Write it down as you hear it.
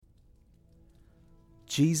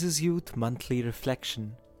Jesus Youth Monthly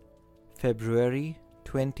Reflection, February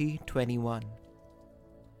 2021.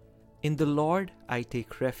 In the Lord I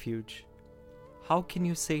take refuge. How can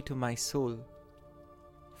you say to my soul,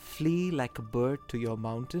 flee like a bird to your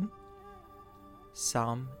mountain?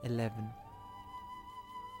 Psalm 11.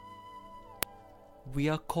 We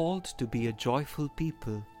are called to be a joyful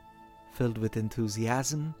people, filled with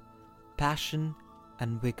enthusiasm, passion,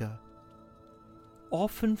 and vigor.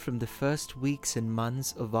 Often from the first weeks and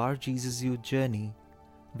months of our Jesus Youth journey,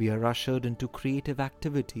 we are ushered into creative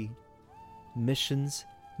activity, missions,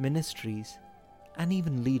 ministries, and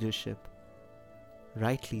even leadership.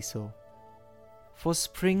 Rightly so. For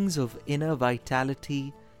springs of inner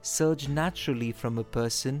vitality surge naturally from a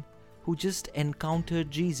person who just encountered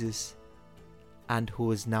Jesus and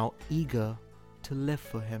who is now eager to live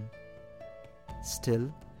for Him.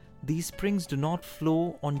 Still, these springs do not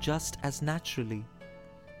flow on just as naturally.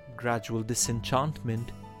 Gradual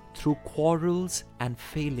disenchantment through quarrels and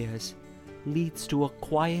failures leads to a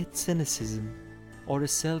quiet cynicism or a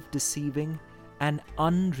self-deceiving and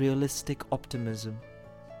unrealistic optimism.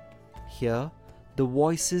 Here, the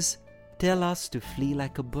voices tell us to flee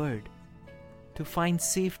like a bird, to find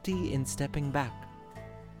safety in stepping back.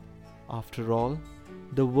 After all,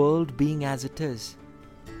 the world being as it is,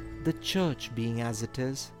 the church being as it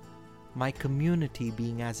is, my community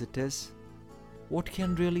being as it is, what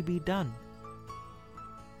can really be done?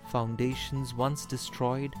 Foundations once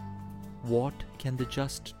destroyed, what can the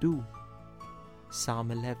just do?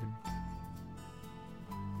 Psalm 11.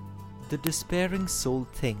 The despairing soul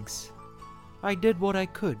thinks, I did what I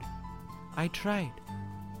could. I tried.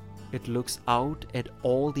 It looks out at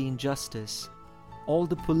all the injustice, all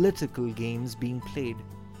the political games being played,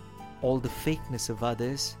 all the fakeness of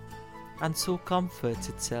others, and so comforts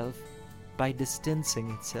itself by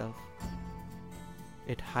distancing itself.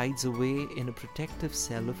 It hides away in a protective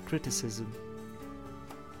cell of criticism.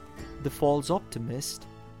 The false optimist,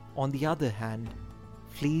 on the other hand,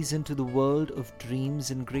 flees into the world of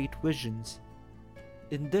dreams and great visions.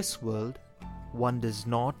 In this world, one does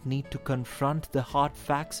not need to confront the hard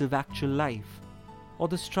facts of actual life or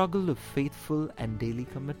the struggle of faithful and daily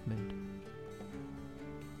commitment.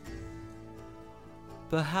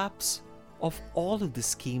 Perhaps of all of the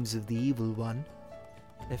schemes of the evil one,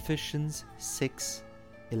 Ephesians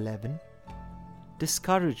 6:11,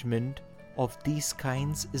 discouragement of these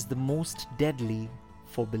kinds is the most deadly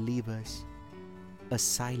for believers, a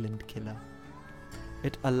silent killer.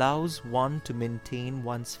 It allows one to maintain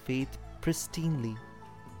one's faith pristinely,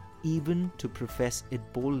 even to profess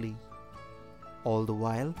it boldly. All the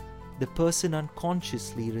while, the person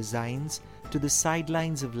unconsciously resigns to the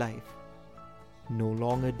sidelines of life, no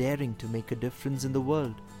longer daring to make a difference in the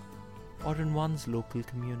world or in one's local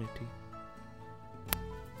community.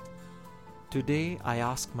 Today I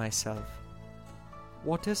ask myself,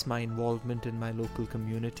 what is my involvement in my local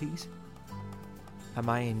communities? Am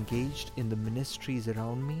I engaged in the ministries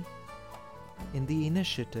around me, in the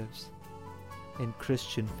initiatives, in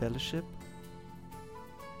Christian fellowship?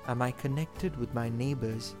 Am I connected with my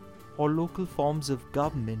neighbors or local forms of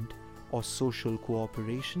government or social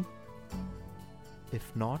cooperation?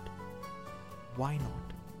 If not, why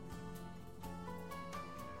not?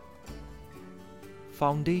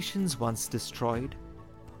 Foundations once destroyed,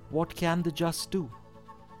 what can the just do?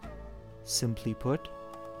 Simply put,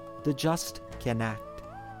 the just can act.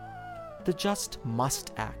 The just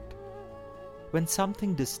must act. When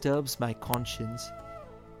something disturbs my conscience,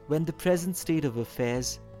 when the present state of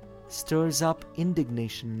affairs stirs up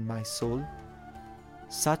indignation in my soul,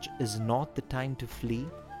 such is not the time to flee,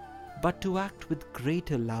 but to act with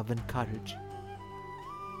greater love and courage.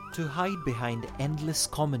 To hide behind endless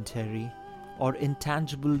commentary or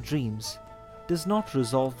intangible dreams does not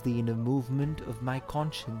resolve the inner movement of my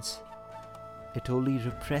conscience. It only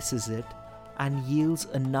represses it and yields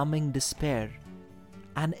a numbing despair,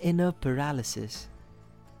 an inner paralysis.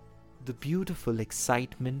 The beautiful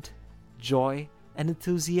excitement, joy, and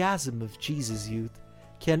enthusiasm of Jesus Youth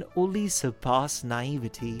can only surpass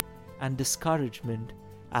naivety and discouragement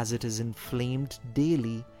as it is inflamed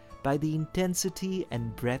daily by the intensity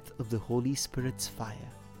and breath of the Holy Spirit's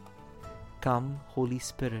fire. Come, Holy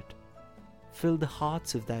Spirit, fill the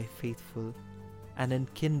hearts of thy faithful and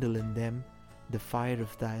enkindle in them the fire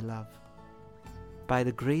of thy love. By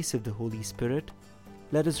the grace of the Holy Spirit,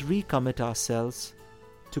 let us recommit ourselves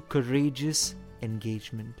to courageous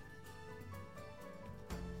engagement.